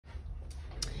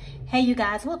Hey you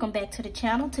guys, welcome back to the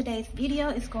channel. Today's video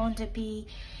is going to be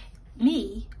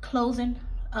me closing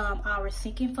our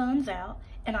sinking funds out,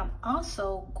 and I'm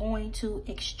also going to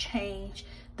exchange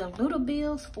the little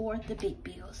bills for the big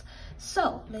bills.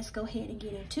 So let's go ahead and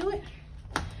get into it.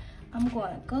 I'm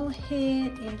going to go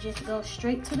ahead and just go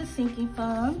straight to the sinking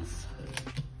funds.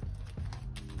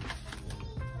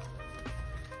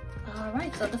 All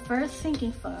right, so the first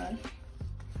sinking fund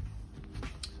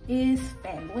is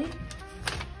family.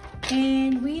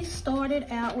 And we started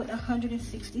out with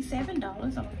 $167.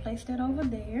 I'm gonna place that over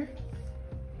there.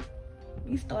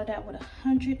 We started out with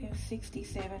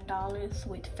 $167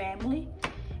 with family.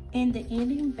 And the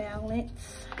ending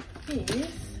balance is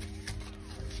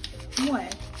 1,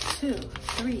 2,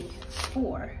 3,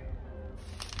 4,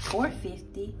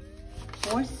 450,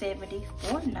 470,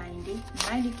 490,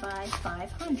 95,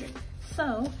 500.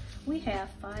 So we have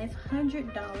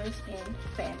 $500 in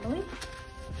family.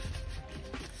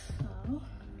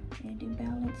 Ending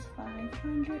balance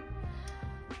 500.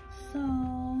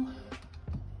 So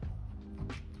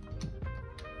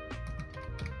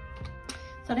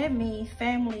that means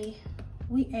family,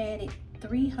 we added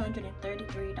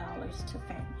 $333 to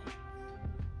family.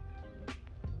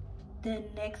 The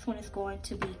next one is going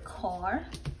to be car.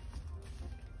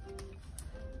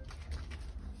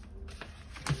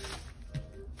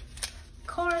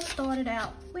 Car started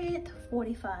out with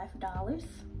 $45.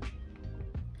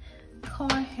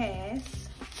 Car has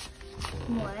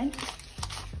 1,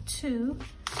 2,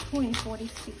 20, 40,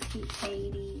 60,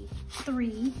 80,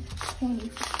 3, 20,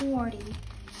 40,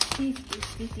 50,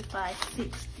 55,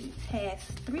 60. Has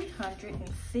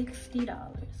 $360.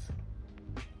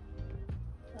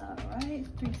 All right,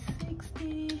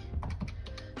 360.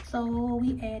 So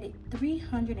we added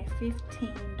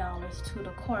 $315 to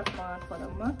the car fund for the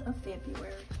month of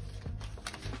February.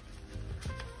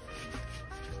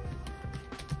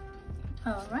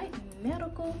 All right,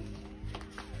 medical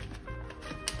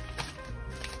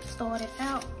started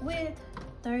out with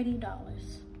 $30.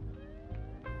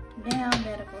 Now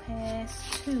medical has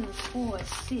 2, 4,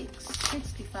 6,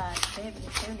 65, 70,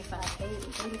 75,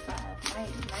 80, 85,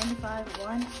 90, 95,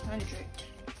 100.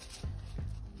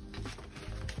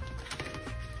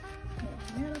 And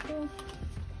medical.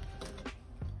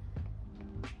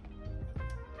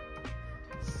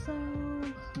 So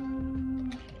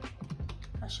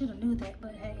I should have knew that,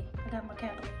 but hey, I got my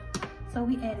calculator. So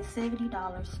we added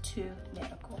 $70 to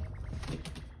medical.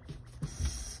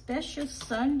 Special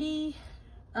Sunday,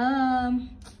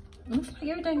 looks like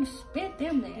everything spent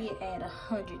them. They did add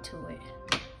 100 to it.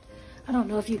 I don't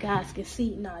know if you guys can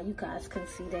see. Nah, you guys can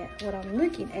see that. What I'm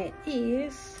looking at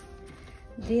is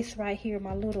this right here,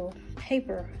 my little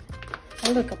paper, my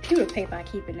little computer paper I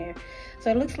keep in there.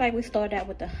 So it looks like we started out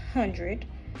with 100.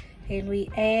 And we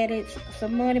added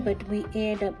some money, but we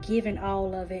end up giving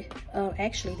all of it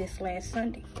actually this last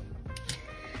Sunday.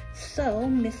 So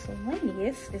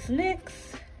miscellaneous is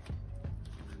next.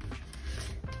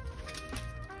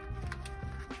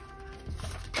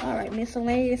 All right,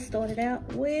 miscellaneous started out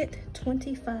with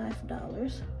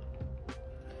 $25.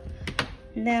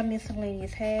 Now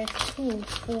miscellaneous has 2,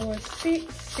 4,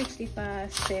 6,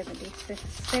 65, 70,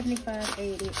 75,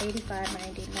 80, 85,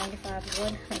 90, 95,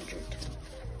 100.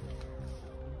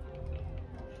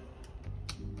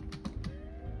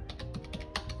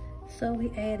 So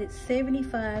we added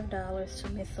 $75 to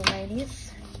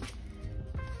miscellaneous.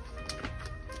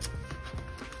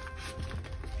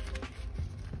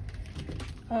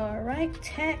 All right,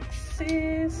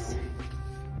 taxes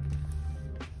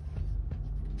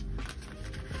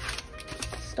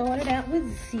started out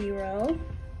with 0.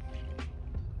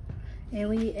 And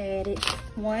we added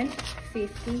 1,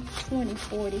 50, 20,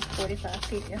 40, 45,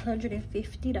 50,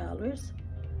 $150.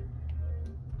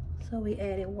 So we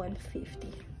added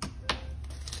 150.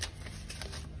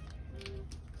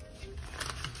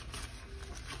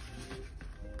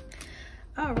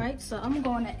 All right, so I'm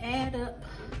going to add up.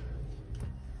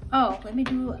 Oh, let me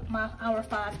do our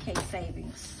 5K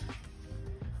savings.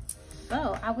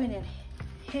 So I went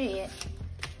ahead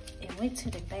and went to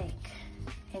the bank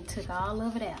and took all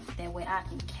of it out. That way I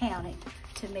can count it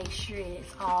to make sure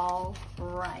it's all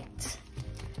right.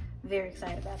 Very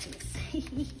excited about this.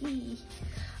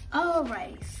 All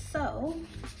right, so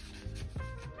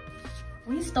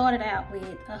we started out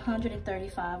with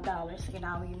 $135 in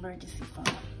our emergency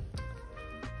fund.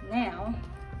 Now,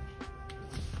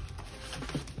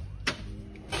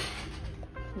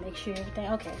 make sure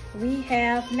everything, okay. We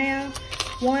have now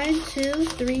 1, 2,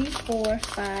 3, 4,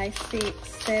 5,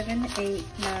 6, 7, 8,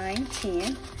 9,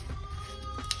 10.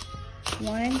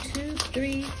 1, 2,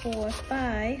 3, 4,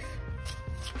 5,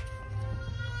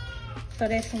 So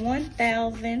that's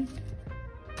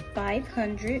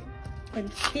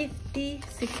 1,550,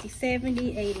 60,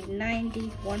 70, 80, 90,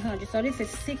 100. So this is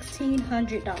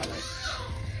 $1,600.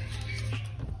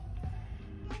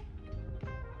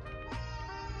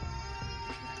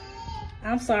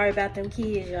 I'm sorry about them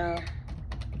kids, y'all.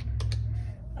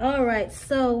 All right,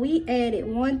 so we added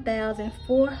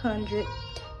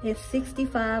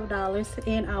 $1,465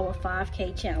 in our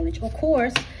 5K challenge. Of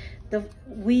course,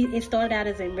 it started out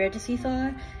as an emergency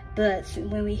fund, but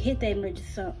when we hit the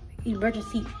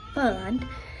emergency fund,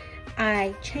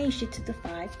 I changed it to the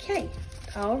 5K.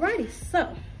 Alrighty,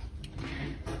 so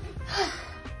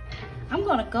I'm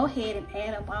gonna go ahead and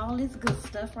add up all this good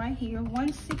stuff right here.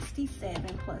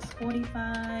 167 plus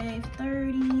 45,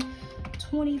 30,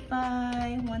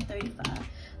 25, 135.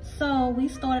 So we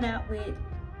started out with,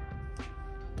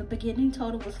 the beginning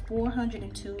total was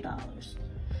 $402.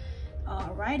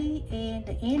 Alrighty, and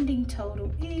the ending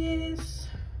total is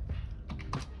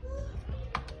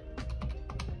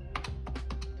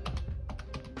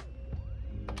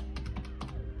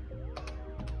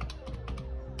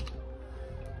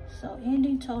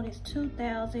ending total is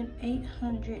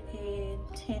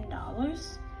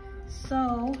 $2,810.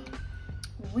 So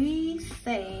we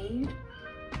saved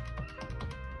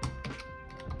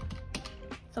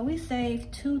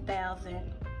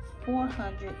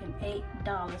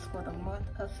 $2,408 for the month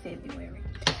of February,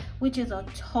 which is a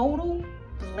total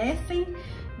blessing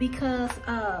because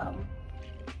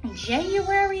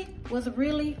January was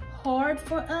really hard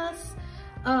for us.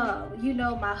 You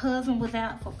know, my husband was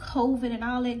out for COVID and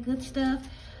all that good stuff,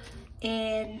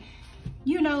 and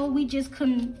you know, we just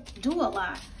couldn't do a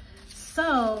lot.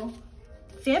 So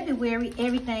February,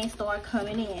 everything started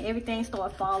coming in, everything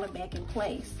started falling back in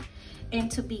place. And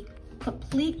to be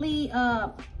completely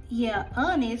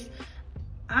honest,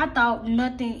 I thought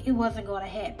it wasn't going to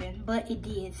happen, but it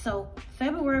did. So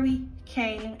February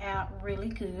came out really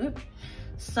good.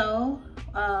 So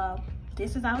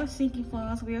this is our sinking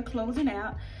funds. We are closing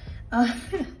out.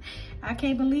 I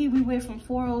can't believe we went from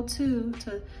 $402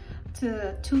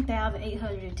 to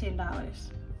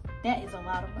 $2,810. That is a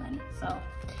lot of money. So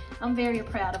I'm very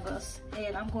proud of us,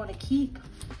 and we're going to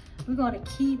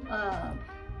keep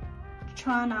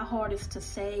trying our hardest to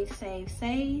save, and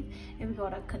we're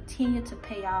going to continue to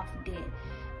pay off debt.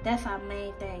 That's our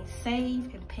main thing,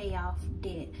 save and pay off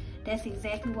debt. That's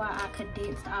exactly why I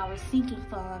condensed our sinking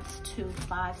funds to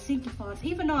 5 sinking funds.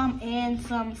 Even though I'm adding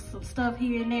some stuff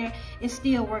here and there, it's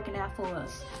still working out for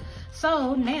us.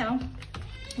 So now,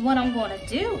 what I'm going to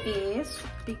do is,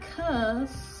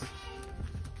 because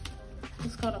I'm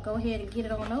just going to go ahead and get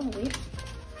it on over with,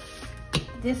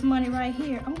 this money right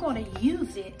here, I'm going to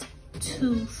use it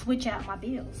to switch out my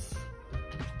bills.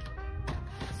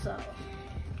 So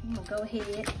I'm gonna go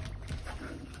ahead.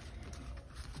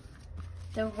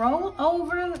 The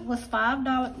rollover was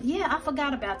 $5. Yeah, I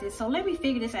forgot about this. So let me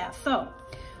figure this out. So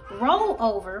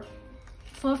rollover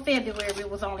for February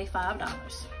was only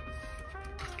 $5.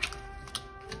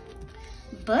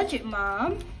 Budget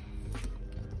Mom,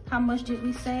 how much did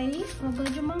we save for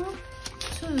Budget Mom?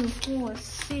 2, 4,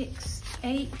 6,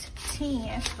 8,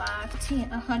 10, 5, 10,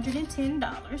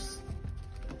 $110.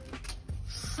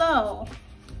 So,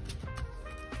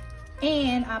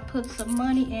 and I put some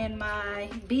money in my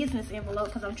business envelope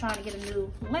because I'm trying to get a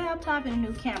new laptop and a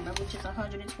new camera, which is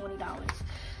 $120.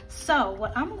 So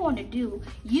what I'm going to do,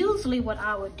 usually what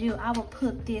I would do, I would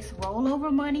put this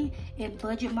rollover money and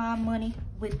Budget Mom money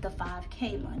with the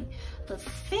 5K money. But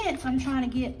since I'm trying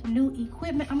to get new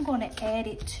equipment, I'm going to add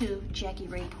it to Jackie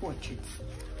Ray Portraits.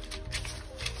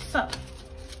 So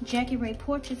Jackie Ray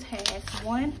Portraits has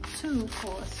 1, 2,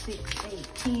 4, 6, 8,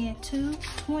 10, 2,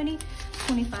 20,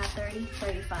 25, 30,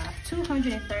 35,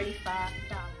 $235.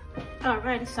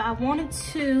 Alrighty, so I wanted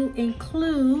to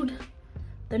include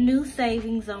the new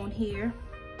savings on here,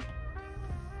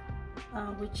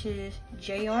 which is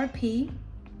JRP.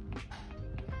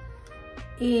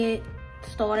 It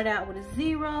started out with a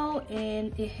 0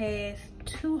 and it has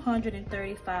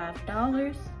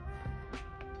 $235.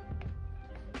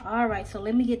 All right, so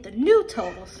let me get the new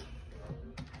totals.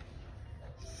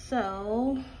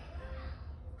 So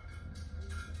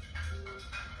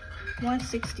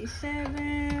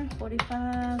 167,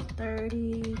 45,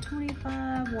 30,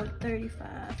 25,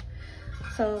 135.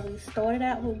 So we started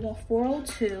out with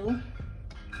 402,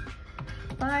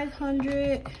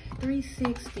 500,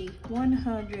 360,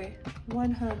 100,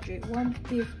 100,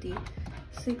 150,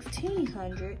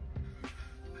 1600,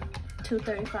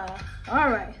 235. All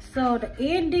right, so the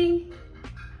ending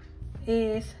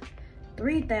is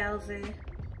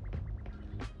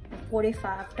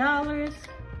 $3,045.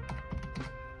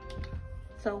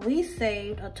 So we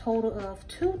saved a total of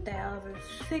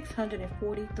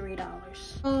 $2,643.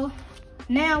 So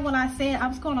now what I said, I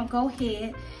was gonna go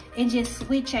ahead and just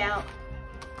switch out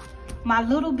my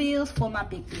little bills for my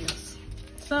big bills.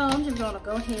 So I'm just gonna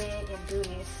go ahead and do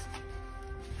this.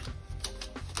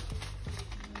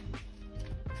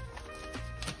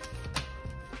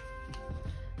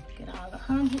 Get all the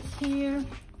hundreds here.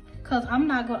 Cause all I'm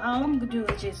gonna do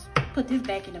is just put this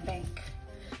back in the bank.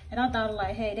 And I thought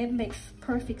like, hey, that makes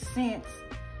perfect sense.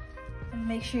 And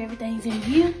make sure everything's in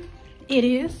here. It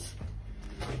is.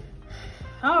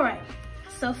 All right,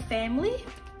 so family.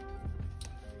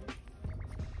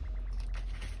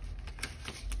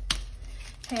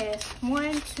 Has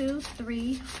 1, 2,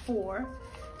 3, 4,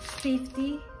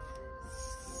 50,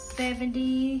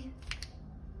 70,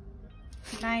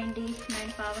 90,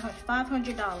 95,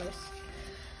 $500.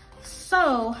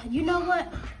 So, you know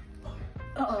what?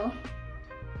 Uh-oh.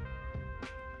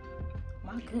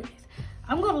 My goodness.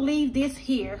 I'm gonna leave this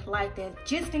here like that,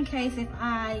 just in case if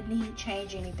I need to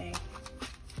change anything.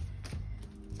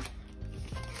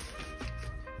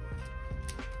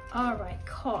 All right,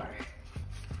 car.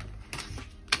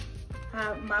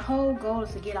 My whole goal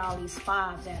is to get all these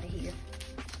 5s out of here.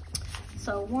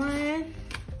 So 1,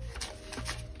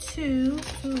 2,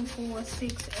 4,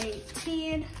 6, 8,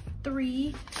 10,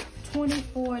 3, 20,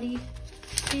 40,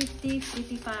 50,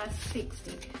 55,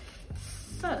 60.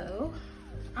 So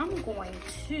I'm going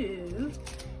to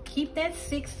keep that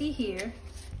 60 here,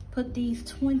 put these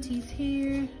 20s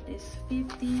here, this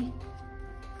 50,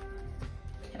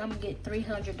 and I'm gonna get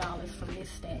 $300 from this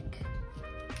stack.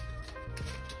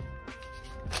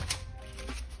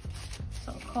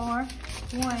 So car,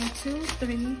 1, 2,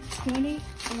 3, 20,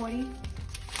 40,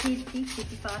 50,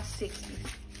 55, 60.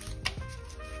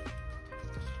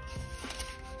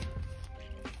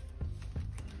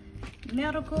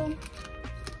 Medical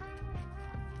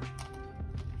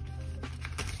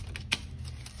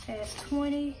has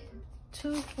 20,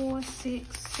 2, 4,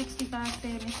 6, 65,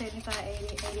 70, 75,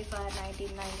 80, 85,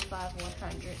 90, 95,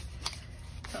 100.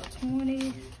 So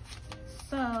 20.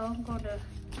 So I'm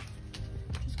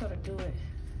just gonna do it.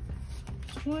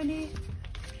 20,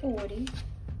 40,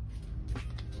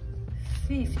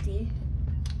 50.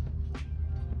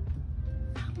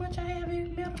 How much I have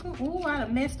in medical? Ooh, I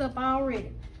done messed up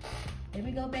already. Let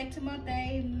me go back to my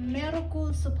thing. Medical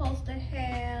is supposed to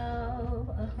have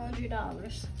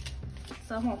 $100.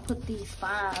 So I'm gonna put these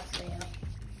 5s down.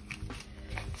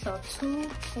 So 2,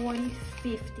 40,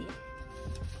 50.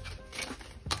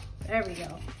 There we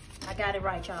go. I got it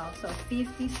right, y'all. So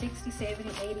 50, 60, 70,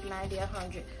 80, 90,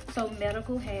 100. So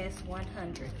medical has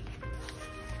 100.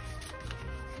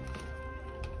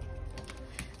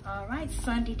 All right,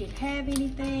 Sunday didn't have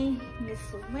anything.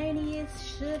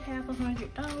 Miscellaneous should have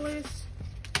 $100.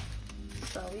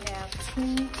 So we have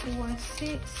 2, 4,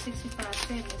 6, 65,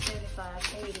 70,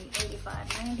 75, 80,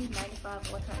 85, 90,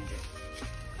 95, 100.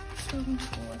 2,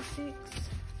 4, 6,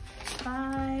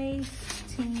 5,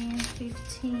 10,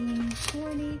 15,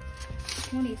 20,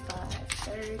 25,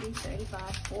 30,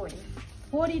 35, 40.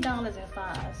 $40 in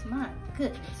 5s, my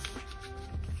goodness.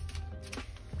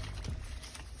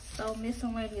 So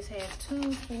miscellaneous has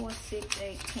 2, 4, 6,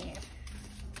 8, 10.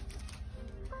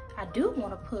 I do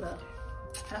want to put a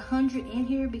 100 in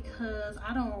here because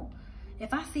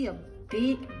if I see a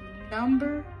big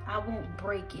number, I won't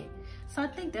break it. So I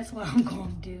think that's what I'm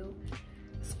going to do,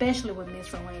 especially with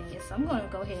miscellaneous. So I'm going to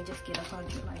go ahead and just get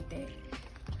 100 like that.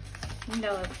 You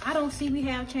know, if I don't see we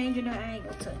have change in there, I ain't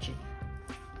going to touch it.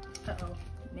 Uh-oh,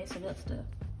 messing up stuff.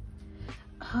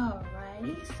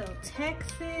 Alrighty, so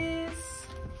taxes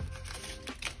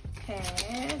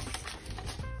has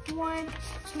 1,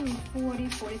 2, 40,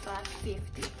 45,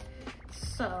 50.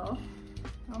 So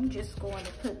I'm just going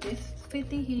to put this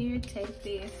 50 here, take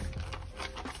this.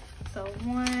 So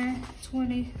 1,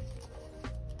 20,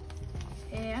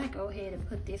 and I go ahead and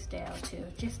put this down too,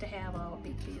 just to have all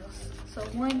big bills. So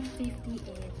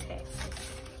 150 in taxes.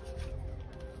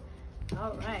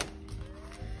 All right.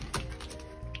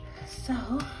 So,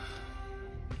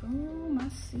 oh my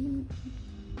seat.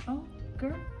 Oh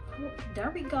girl, oh, there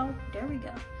we go, there we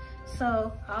go.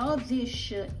 So all this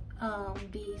should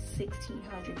be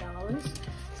 $1,600.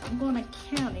 So I'm gonna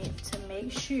count it to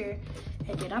make sure,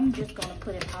 and then I'm just gonna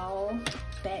put it all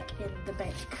back in the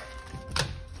bank.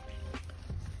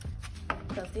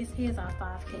 Because this is our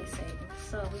 5K savings.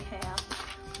 So we have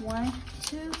 1,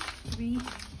 2, 3,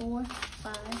 4,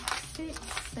 5, 6,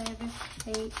 7,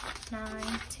 8,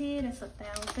 9, 10. It's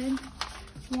 1,000.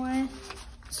 1,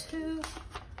 2,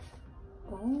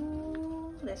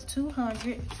 oh, That's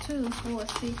 200. 2, 4,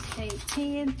 6, 8,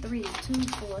 10. 3, 2,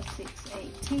 4, 6,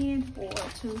 8, 10. 4,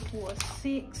 2, 4,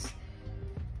 6.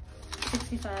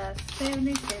 65,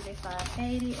 70, 75,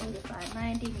 80, 85,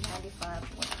 90, 95,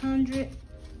 100.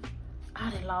 I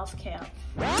done lost count.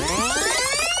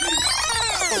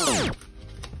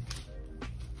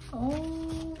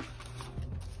 Oh,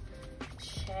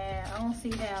 child, I don't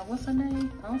see how, what's her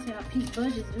name? I don't see how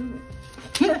pinkxbudgetz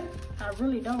do it. I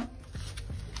really don't.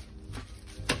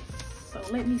 So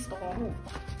let me start over.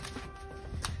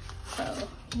 So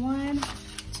 1,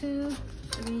 2,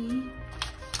 3,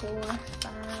 4,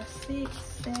 5, 6,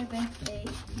 7, 8,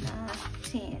 9,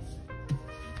 10.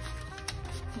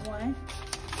 1,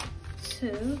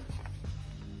 2,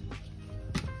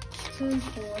 2,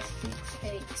 4, 6,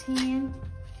 8, 10.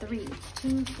 3,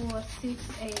 2, 4, 6,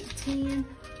 8, 10.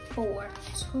 4,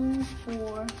 2,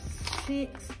 4,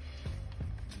 6,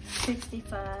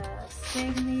 65,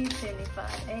 70,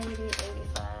 75, 80,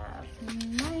 85,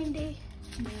 90,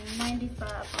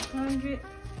 95, 100.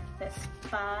 That's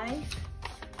 5,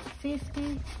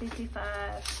 50,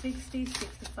 55, 60,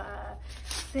 65,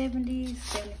 70,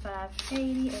 75,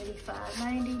 80, 85,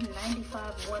 90,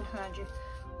 95, 100.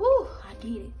 Woo, I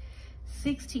did it.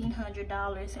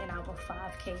 $1,600 in our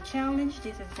 5K challenge.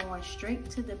 This is going straight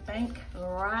to the bank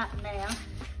right now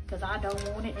because I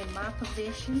don't want it in my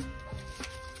possession.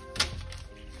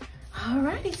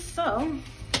 Alrighty, so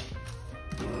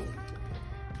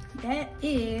that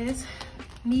is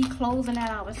me closing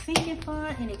out our sinking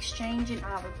fund and exchanging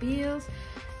our bills.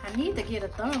 I need to get a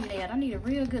thumbnail. I need a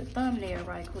real good thumbnail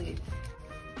right quick.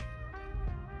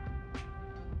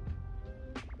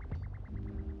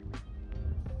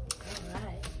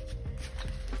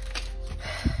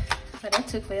 But that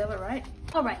took forever, right?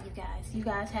 All right, you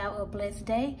guys have a blessed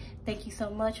day. Thank you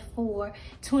so much for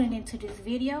tuning into this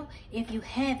video. If you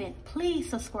haven't, please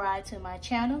subscribe to my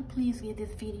channel. Please give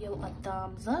this video a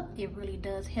thumbs up. It really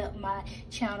does help my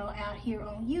channel out here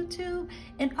on YouTube.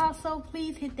 And also,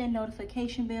 please hit that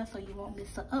notification bell so you won't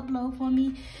miss an upload for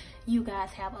me. You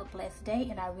guys have a blessed day,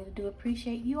 and I really do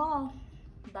appreciate you all.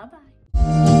 Bye-bye.